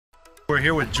We're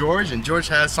here with George, and George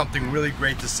has something really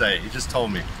great to say. He just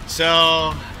told me.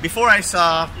 So, before I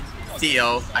saw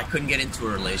Theo, I couldn't get into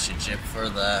a relationship for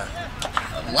the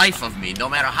life of me. No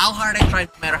matter how hard I tried,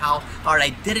 no matter how hard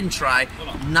I didn't try,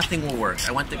 nothing will work.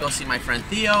 I went to go see my friend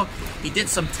Theo. He did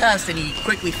some tests, and he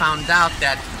quickly found out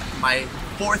that my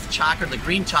fourth chakra, the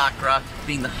green chakra,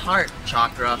 being the heart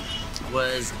chakra,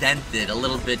 was dented, a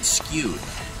little bit skewed.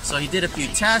 So he did a few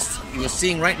tests. He was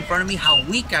seeing right in front of me how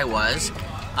weak I was.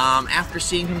 After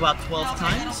seeing him about 12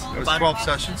 times, It was 12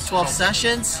 sessions. 12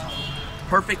 sessions,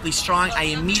 perfectly strong. I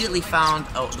immediately found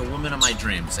the woman of my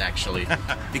dreams, actually,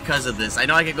 because of this. I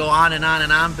know I could go on and on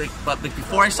and on, but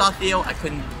before I saw Theo, I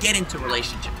couldn't get into a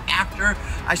relationship. After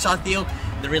I saw Theo,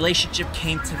 the relationship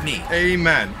came to me.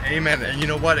 Amen. Amen. And you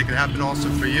know what? It can happen also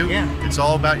for you. Yeah. It's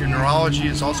all about your neurology.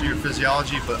 It's also your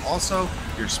physiology, but also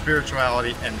your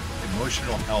spirituality and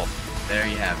emotional health. There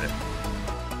you have it.